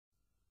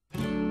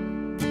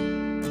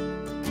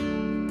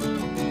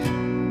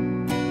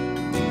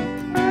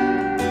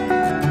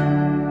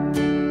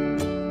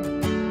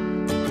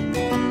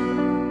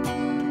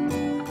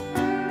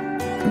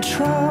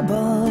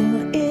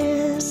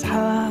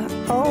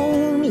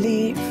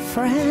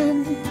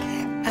friend,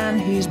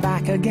 and he's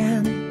back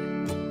again.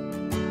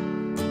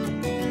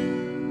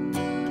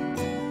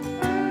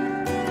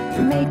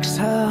 Makes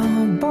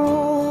her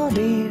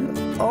body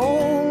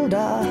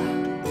older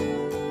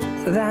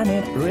than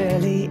it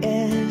really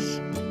is.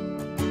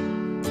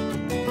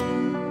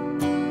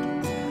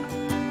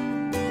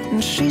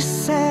 And she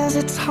says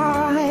it's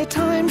high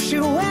time she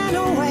went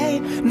away.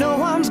 No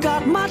one's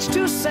got much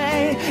to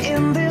say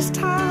in this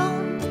town.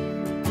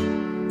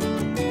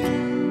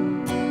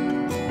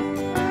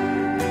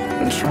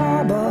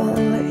 Trouble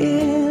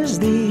is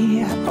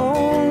the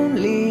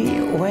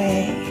only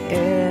way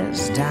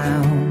is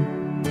down,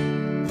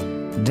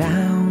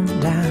 down,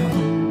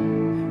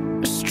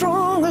 down. As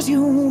strong as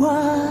you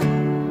were,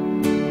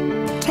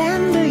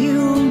 tender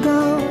you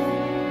go.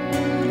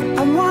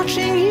 I'm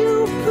watching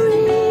you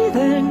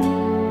breathing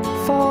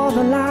for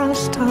the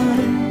last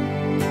time.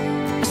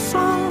 A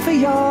song for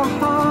your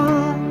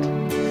heart,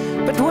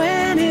 but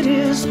when it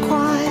is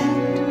quiet,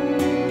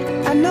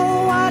 I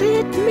know what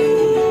it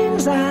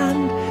means,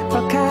 and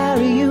I'll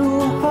carry you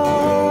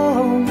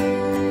home.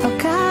 I'll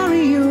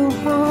carry you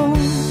home.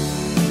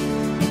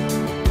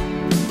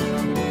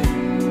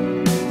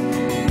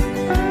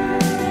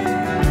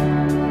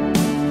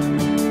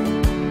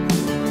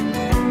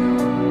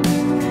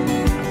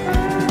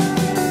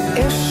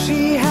 If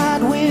she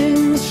had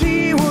wings,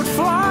 she would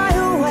fly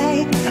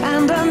away,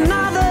 and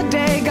another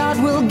day God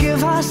will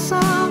give her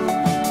some.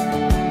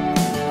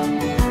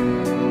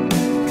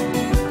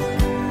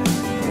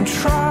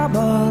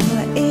 Trouble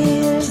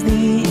is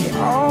the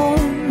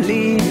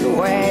only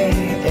way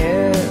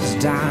is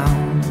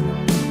down,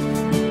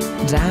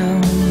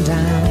 down,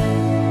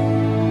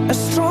 down. As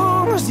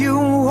strong as you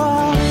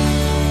are,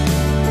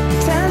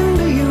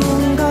 tender you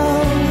go.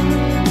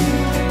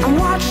 I'm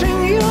watching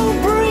you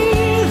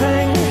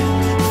breathing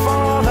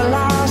for the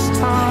last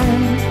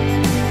time.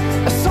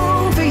 A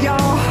song for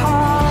your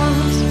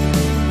heart,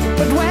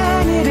 but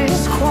when it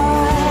is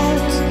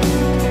quiet,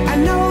 I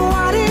know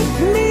what it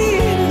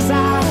means,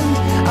 and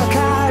I'll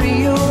carry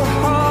you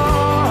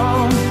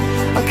home.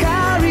 I'll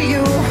carry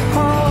you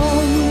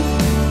home.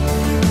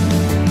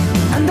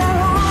 And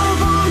they're all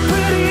born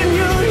pretty in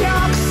New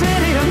York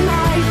City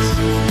tonight,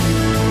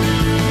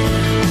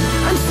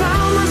 and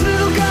someone's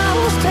little girl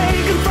was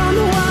taken from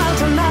the world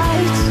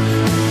tonight.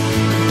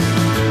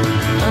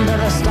 Under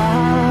the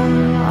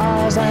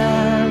stars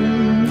and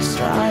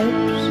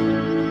stripes,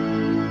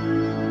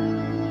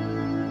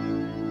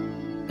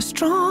 as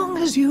strong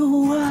as you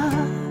were,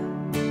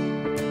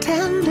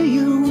 tender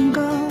you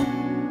go.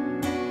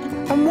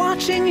 I'm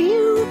watching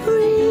you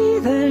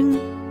breathing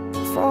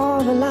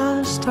for the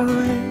last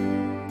time.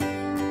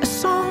 A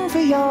song for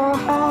your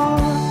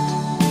heart,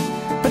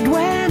 but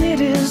when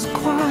it is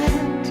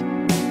quiet,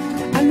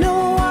 I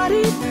know what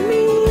it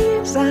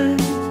means, and